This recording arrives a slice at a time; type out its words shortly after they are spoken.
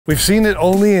We've seen it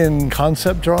only in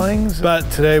concept drawings,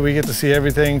 but today we get to see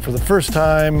everything for the first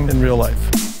time in real life.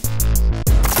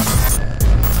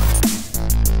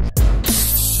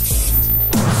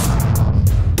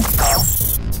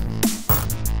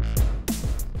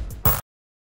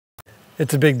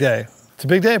 It's a big day. It's a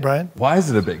big day, Brian. Why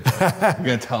is it a big day? You're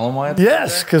gonna tell them why it's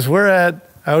Yes, because we're at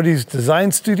Audi's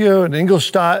Design Studio in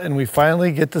Ingolstadt, and we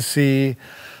finally get to see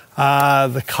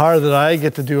the car that I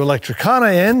get to do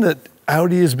Electricana in, that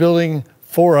Audi is building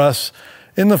for us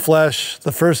in the flesh,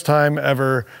 the first time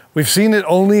ever. We've seen it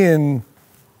only in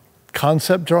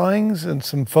concept drawings and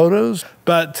some photos,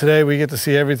 but today we get to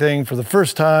see everything for the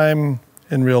first time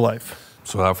in real life.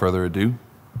 So without further ado,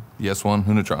 the S1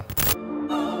 hoon-etron.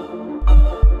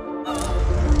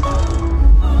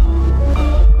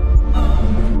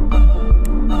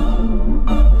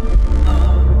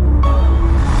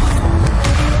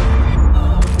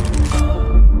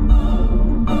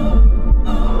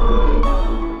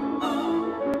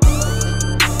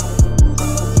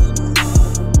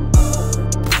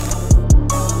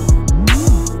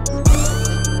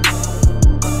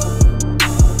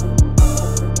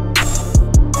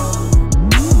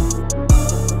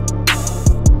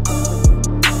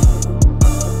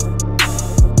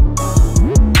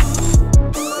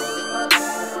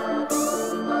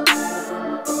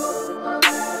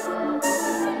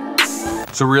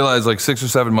 So realize like 6 or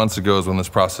 7 months ago is when this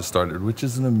process started, which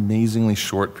is an amazingly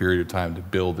short period of time to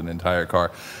build an entire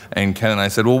car. And Ken and I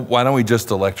said, well, why don't we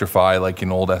just electrify like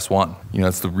an old S1? You know,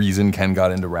 it's the reason Ken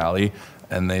got into rally.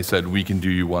 And they said, we can do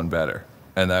you one better.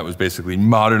 And that was basically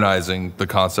modernizing the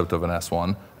concept of an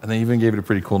S1. And they even gave it a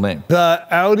pretty cool name. The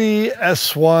Audi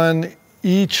S1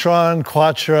 e-tron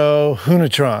Quattro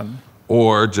hoon-etron.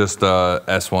 Or just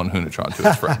S1 hoon-etron to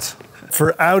its friends.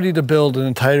 For Audi to build an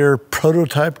entire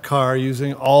prototype car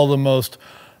using all the most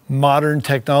modern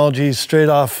technologies straight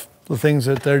off the things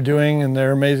that they're doing in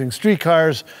their amazing street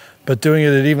cars, but doing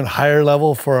it at even higher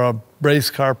level for a race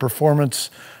car performance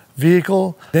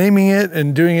vehicle, naming it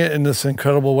and doing it in this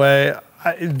incredible way,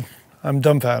 I'm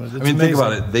dumbfounded. It's amazing. Think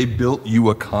about it. They built you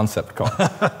a concept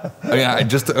car.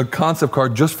 Just a concept car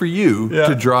just for you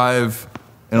to drive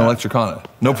an Electricana.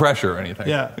 No pressure or anything.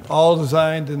 Yeah, all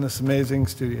designed in this amazing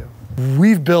studio.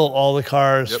 We've built all the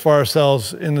cars for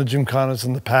ourselves in the Gymkhanas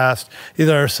in the past,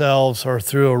 either ourselves or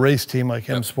through a race team like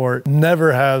M Sport.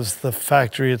 Never has the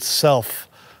factory itself,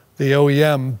 the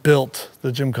OEM, built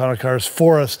the Gymkhana cars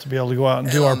for us to be able to go out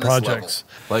and do our projects.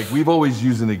 Like, we've always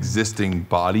used an existing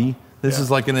body. This is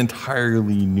like an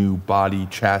entirely new body,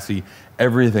 chassis.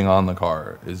 Everything on the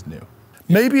car is new.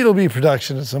 Maybe it'll be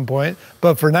production at some point,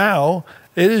 but for now,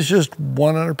 it is just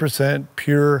 100%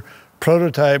 pure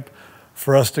prototype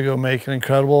for us to go make an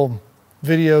incredible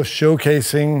video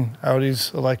showcasing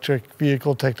Audi's electric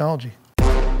vehicle technology.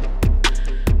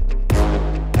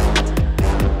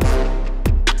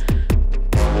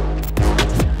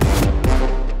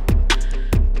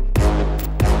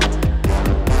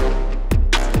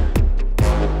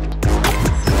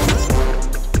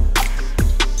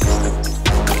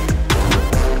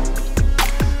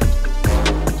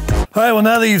 All right, well,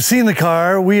 now that you've seen the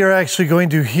car, we are actually going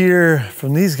to hear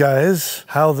from these guys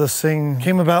how this thing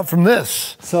came about from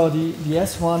this. So the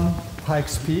S1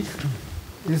 Pikes Peak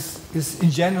is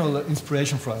in general an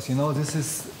inspiration for us. You know,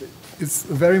 it's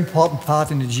a very important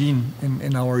part in the gene,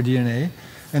 in our DNA.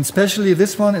 And especially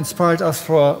this one inspired us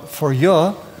for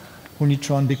your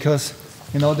hoon-etron because,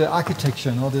 you know, the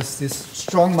architecture, you know, this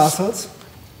strong muscles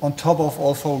on top of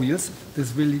all four wheels,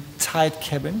 this really tight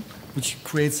cabin, which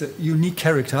creates a unique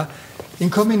character, in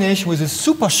combination with a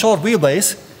super short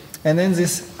wheelbase, and then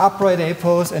this upright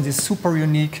A-post and this super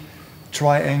unique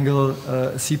triangle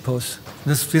C-post.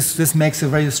 This makes a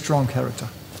very strong character.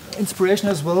 Inspiration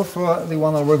as well for the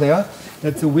one over there,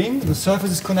 that the wing, the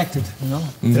surface is connected, you know?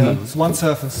 It's one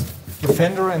surface, the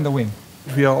fender and the wing.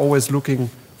 We are always looking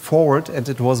forward, and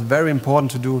it was very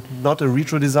important to do not a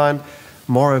retro design,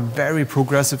 more a very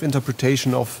progressive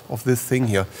interpretation of this thing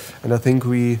here. And I think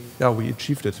we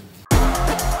achieved it.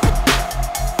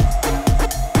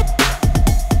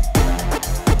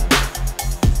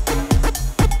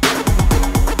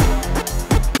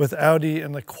 With Audi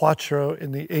and the Quattro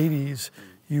in the 80s,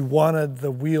 you wanted the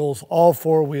wheels, all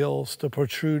four wheels, to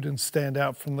protrude and stand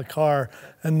out from the car.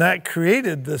 And that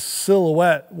created this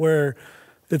silhouette where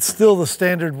it's still the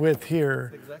standard width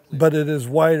here, but it is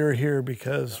wider here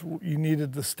because you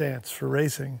needed the stance for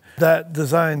racing. That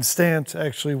design stance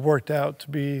actually worked out to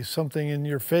be something in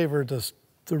your favor to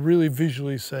really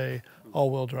visually say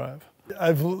all-wheel drive.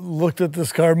 I've looked at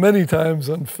this car many times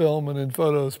on film and in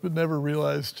photos, but never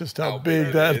realized just how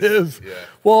big that is. Yeah.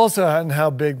 Well, also and how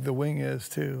big the wing is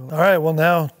too. All right, well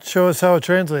now show us how it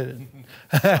translated.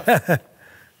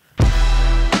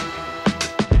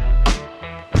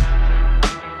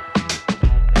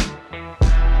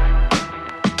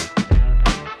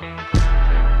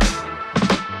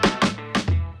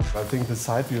 I think the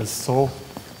side view is so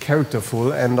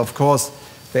characterful, and of course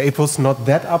the Apos not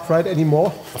that upright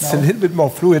anymore. It's a little bit more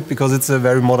fluid because it's a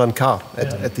very modern car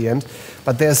at the end.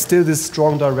 But there's still this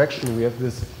strong direction. We have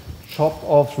this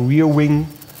chop-off rear wing,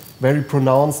 very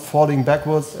pronounced, falling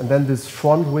backwards, and then this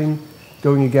front wing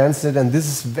going against it. And this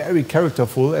is very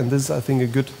characterful, and this is, I think, a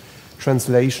good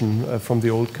translation from the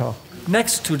old car.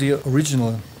 Next to the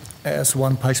original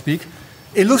S1 Pikes Peak,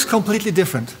 it looks completely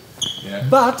different. Yeah.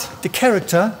 But the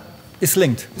character is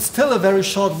linked. It's still a very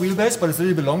short wheelbase, but it's a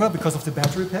little bit longer because of the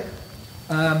battery pack.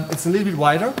 It's a little bit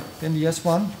wider than the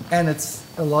S1, and it's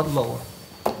a lot lower.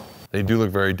 They do look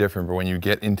very different, but when you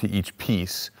get into each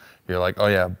piece, you're like, oh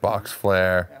yeah, box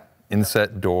flare,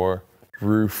 inset door,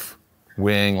 roof,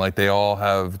 wing, like they all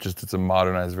have just, it's a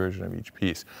modernized version of each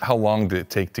piece. How long did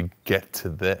it take to get to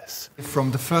this?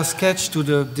 From the first sketch to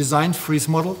the design freeze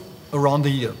model, around a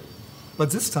year.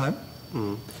 But this time,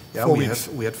 Yeah, 4 we weeks.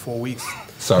 had 4 weeks.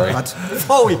 Sorry. But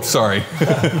 4 weeks. Sorry.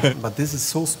 But this is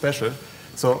so special.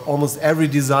 So almost every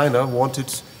designer wanted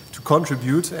to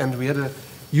contribute, and we had a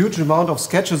huge amount of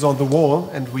sketches on the wall,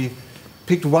 and we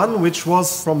picked one which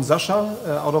was from Sascha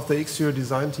out of the exterior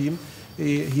design team.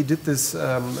 He did this,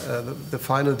 the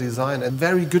final design, a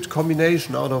very good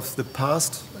combination out of the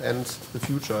past and the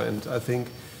future, and I think,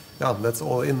 yeah, that's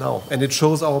all in now. And it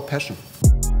shows our passion.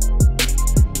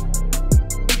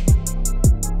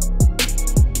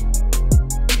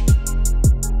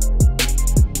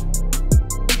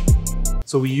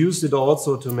 So we used it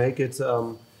also to make it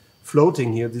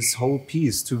floating here, this whole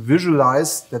piece, to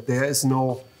visualize that there is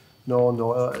no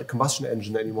combustion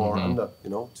engine anymore under, you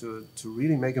know, to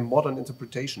really make a modern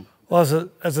interpretation. Well,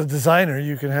 as a designer,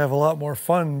 you can have a lot more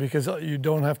fun because you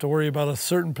don't have to worry about a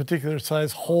certain particular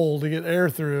size hole to get air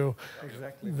through.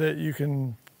 Exactly. That you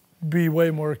can be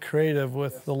way more creative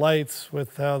with the lights,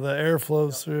 with how the air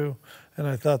flows through. And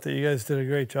I thought that you guys did a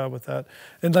great job with that.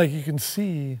 And like you can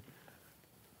see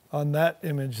on that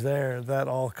image there, that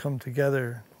all come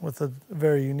together with a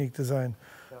very unique design.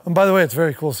 And by the way, it's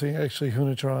very cool seeing actually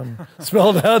hoon-etron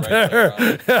spelled out there.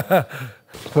 Yeah.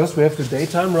 First, we have the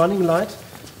daytime running light,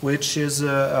 which is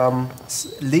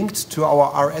linked to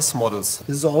our RS models.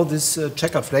 This is all this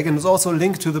checkered flag, and it's also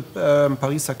linked to the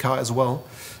Paris-Dakar as well.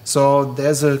 So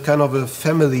there's a kind of a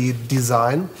family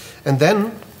design. And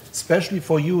then, especially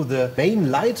for you, the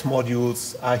main light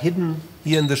modules are hidden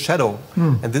here in the shadow.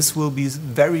 And this will be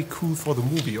very cool for the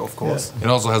movie, of course. It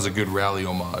also has a good rally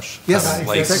homage. Yes, Kind of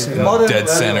lights exactly. dead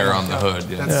center on the hood.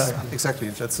 Yeah. That's, exactly,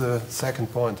 that's the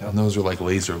second point. And those are like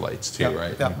laser lights too, Yeah,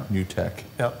 right? yeah. New tech.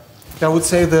 Yeah. I would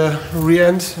say the rear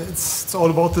end, it's all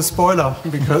about the spoiler,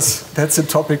 because that's a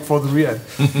topic for the rear end.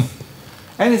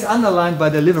 And it's underlined by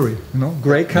the livery, you know,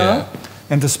 gray car, Yeah.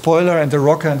 and the spoiler and the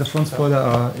rocker and the front spoiler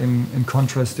are in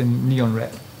contrast in neon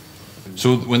red.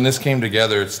 So when this came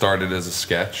together, it started as a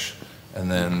sketch, and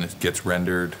then it gets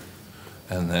rendered,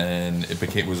 and then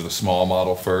was it a small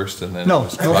model first, and then No, it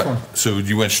was no cut? one. So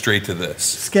you went straight to this.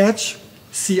 Sketch,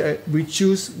 see, we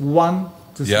choose one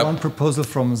proposal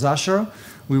from Sascha.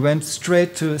 We went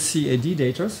straight to CAD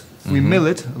daters. We mill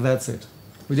it, that's it.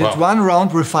 We did Wow. one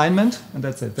round refinement, and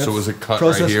that's it. So was it cut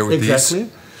process, right here with exactly.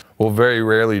 these? Well, very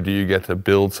rarely do you get to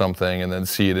build something and then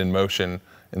see it in motion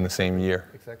in the same year.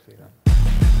 Exactly. Yeah.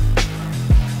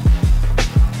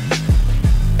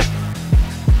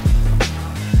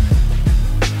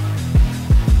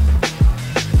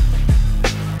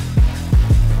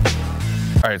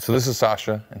 All right, so this is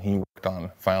Sascha, and he worked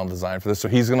on final design for this. So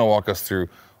he's gonna walk us through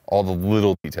all the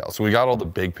little details. So we got all the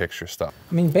big picture stuff.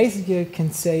 I mean, basically, I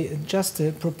can say just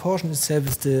the proportion itself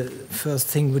is the first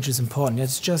thing which is important.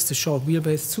 It's just a short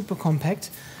wheelbase, super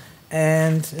compact,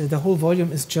 and the whole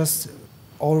volume is just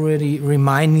already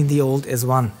reminding the old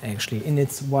S1, actually. In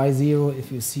its Y0,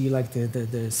 if you see like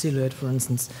the silhouette, for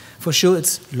instance, for sure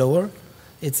it's lower.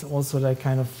 It's also like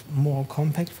kind of more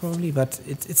compact probably, but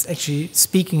it's actually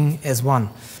speaking as one.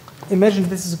 Imagine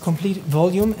this is a complete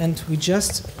volume, and we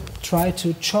just try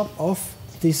to chop off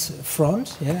this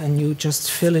front, yeah, and you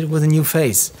just fill it with a new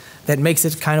face. That makes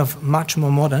it kind of much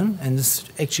more modern, and is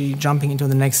actually jumping into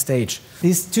the next stage.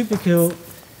 This typical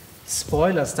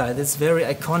spoiler style, that's very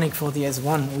iconic for the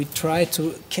S1. We try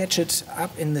to catch it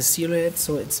up in the silhouette,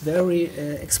 so it's very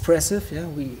expressive. Yeah,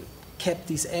 we kept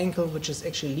this angle, which is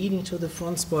actually leading to the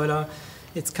front spoiler.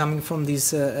 It's coming from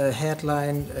this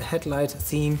headlight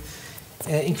theme,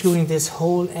 including this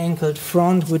whole angled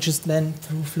front, which is then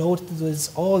through float.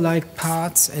 It's all like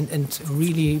parts and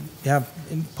really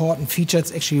important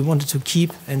features actually we wanted to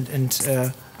keep and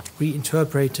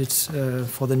reinterpret it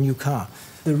for the new car.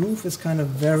 The roof is kind of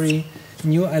very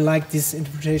new. I like this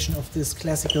interpretation of this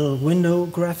classical window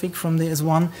graphic from the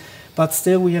S1, but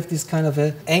still we have this kind of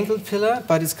a angled pillar,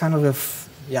 but it's kind of a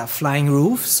flying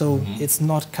roof, so it's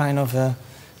not kind of a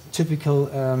typical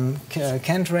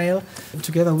cantrail.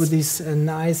 Together with this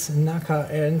nice NACA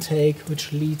air intake,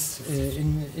 which leads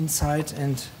inside,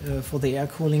 and for the air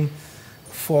cooling,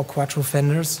 4 Quattro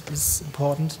fenders is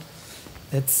important.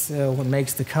 That's what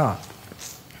makes the car.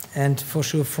 And for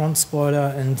sure, front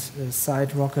spoiler and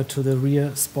side rocker to the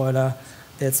rear spoiler,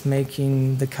 that's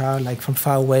making the car, like from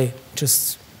far away,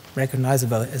 just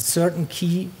recognizable. Certain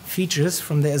key features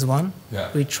from the S1,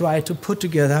 we try to put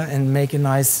together and make a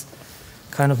nice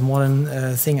kind of modern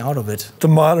thing out of it. The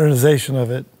modernization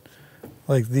of it,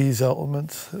 like these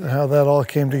elements, and how that all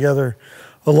came together,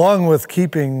 along with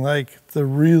keeping like the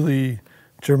really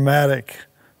dramatic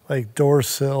like door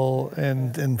sill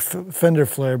and fender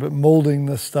flare, but molding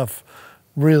this stuff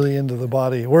really into the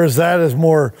body. Whereas that is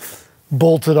more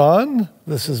bolted on,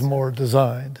 this is more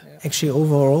designed. Actually,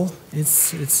 overall,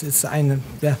 it's an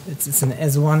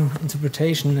S1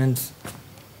 interpretation, and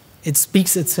it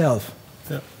speaks itself.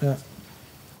 Yeah.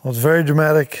 Well, it's very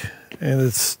dramatic, and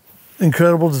it's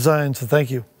incredible design. So thank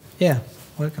you. Yeah,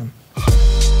 welcome.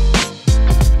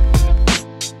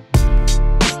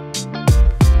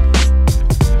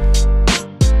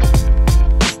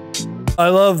 I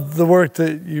love the work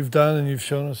that you've done and you've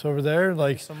shown us over there.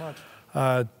 Like, Thank you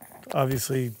so much.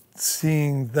 Obviously,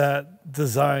 seeing that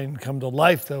design come to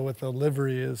life, though, with the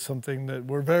livery is something that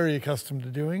we're very accustomed to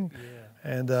doing.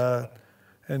 Yeah.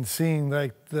 And seeing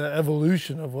like the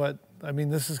evolution of what, I mean,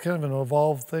 this is kind of an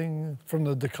evolved thing from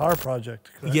the Dakar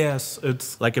project, correct? Yes,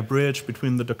 it's like a bridge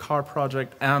between the Dakar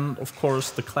project and, of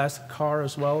course, the classic car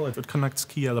as well. It connects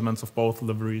key elements of both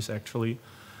liveries, actually.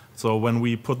 So when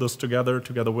we put this together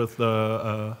with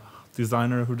the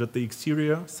designer who did the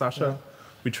exterior, Sasha,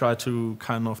 we try to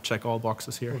kind of check all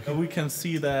boxes here. Okay. We can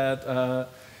see that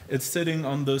it's sitting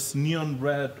on this neon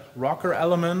red rocker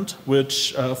element,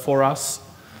 which for us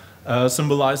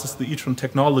symbolizes the e-tron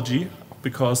technology,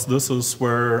 because this is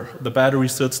where the battery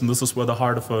sits and this is where the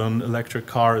heart of an electric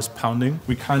car is pounding.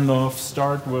 We kind of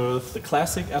start with the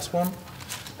classic S1,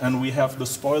 and we have the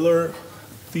spoiler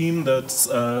theme that's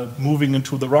moving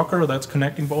into the rocker, that's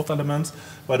connecting both elements.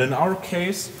 But in our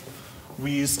case,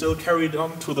 we still carried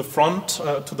on to the front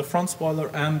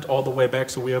spoiler and all the way back.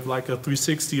 So we have like a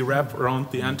 360 wrap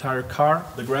around the entire car.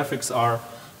 The graphics are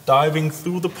diving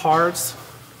through the parts,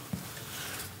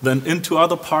 then into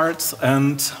other parts,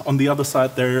 and on the other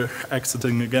side they're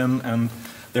exiting again, and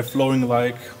they're flowing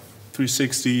like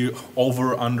 360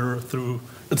 over, under, through.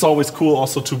 It's always cool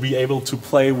also to be able to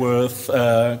play with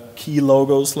key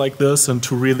logos like this and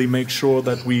to really make sure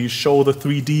that we show the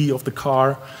 3D of the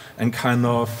car and kind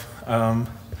of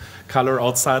color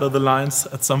outside of the lines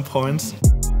at some points.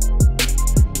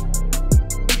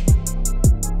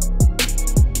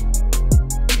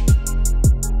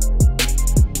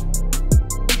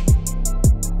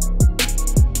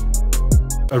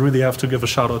 I really have to give a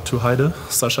shout out to Heide,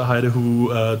 Sascha Heide, who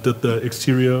did the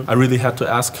exterior. I really had to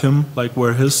ask him like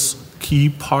where his key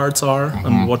parts are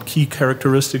and what key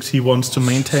characteristics he wants to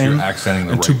maintain. So you're accenting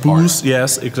the and right to boost, part.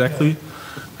 yes, exactly.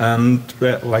 And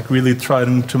like really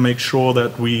trying to make sure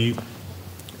that we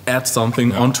add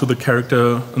something onto the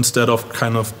character instead of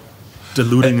kind of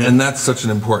diluting it. And that's such an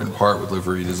important part with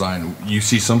livery design. You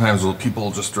see sometimes people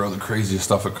just throw the craziest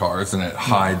stuff at cars and it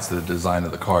hides the design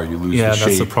of the car. You lose the shape.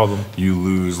 That's the problem. You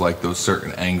lose like those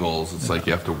certain angles. It's like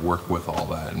you have to work with all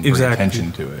that and bring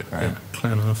attention to it, right? Yeah,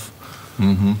 kind of.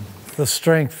 The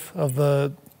strength of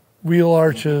the wheel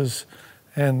arches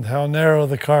and how narrow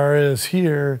the car is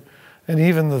here, and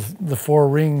even the 4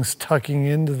 rings tucking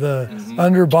into the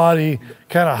underbody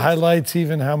kind of highlights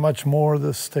even how much more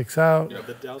this sticks out.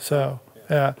 So,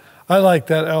 yeah, I like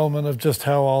that element of just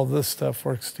how all this stuff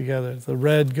works together. The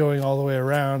red going all the way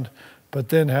around, but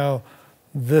then how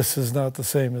this is not the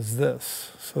same as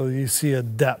this. So you see a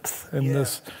depth in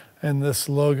this, and this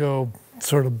logo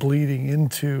sort of bleeding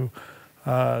into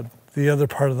the other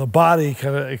part of the body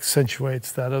kind of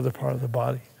accentuates that other part of the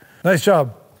body. Nice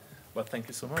job. Well, thank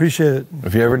you so much. Appreciate it.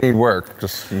 If you ever need work,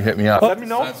 just you hit me up. Let me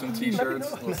know. Sign some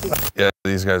t-shirts. Yeah,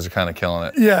 these guys are kind of killing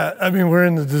it. Yeah, I mean, we're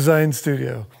in the design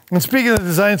studio. And speaking of the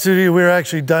design studio, we're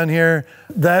actually done here.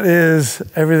 That is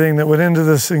everything that went into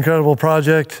this incredible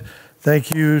project. Thank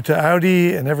you to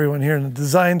Audi and everyone here in the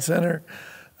Design Center.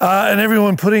 and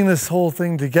everyone putting this whole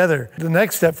thing together. The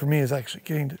next step for me is actually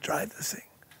getting to drive this thing.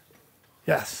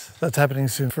 Yes, that's happening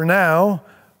soon. For now,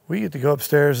 we get to go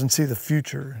upstairs and see the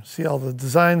future, see all the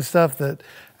design stuff that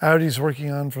Audi's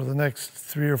working on for the next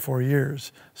 3 or 4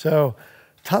 years. So,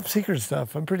 top secret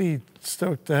stuff. I'm pretty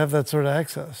stoked to have that sort of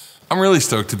access. I'm really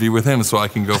stoked to be with him so I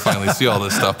can go finally see all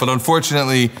this stuff. But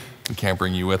unfortunately, we can't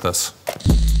bring you with us.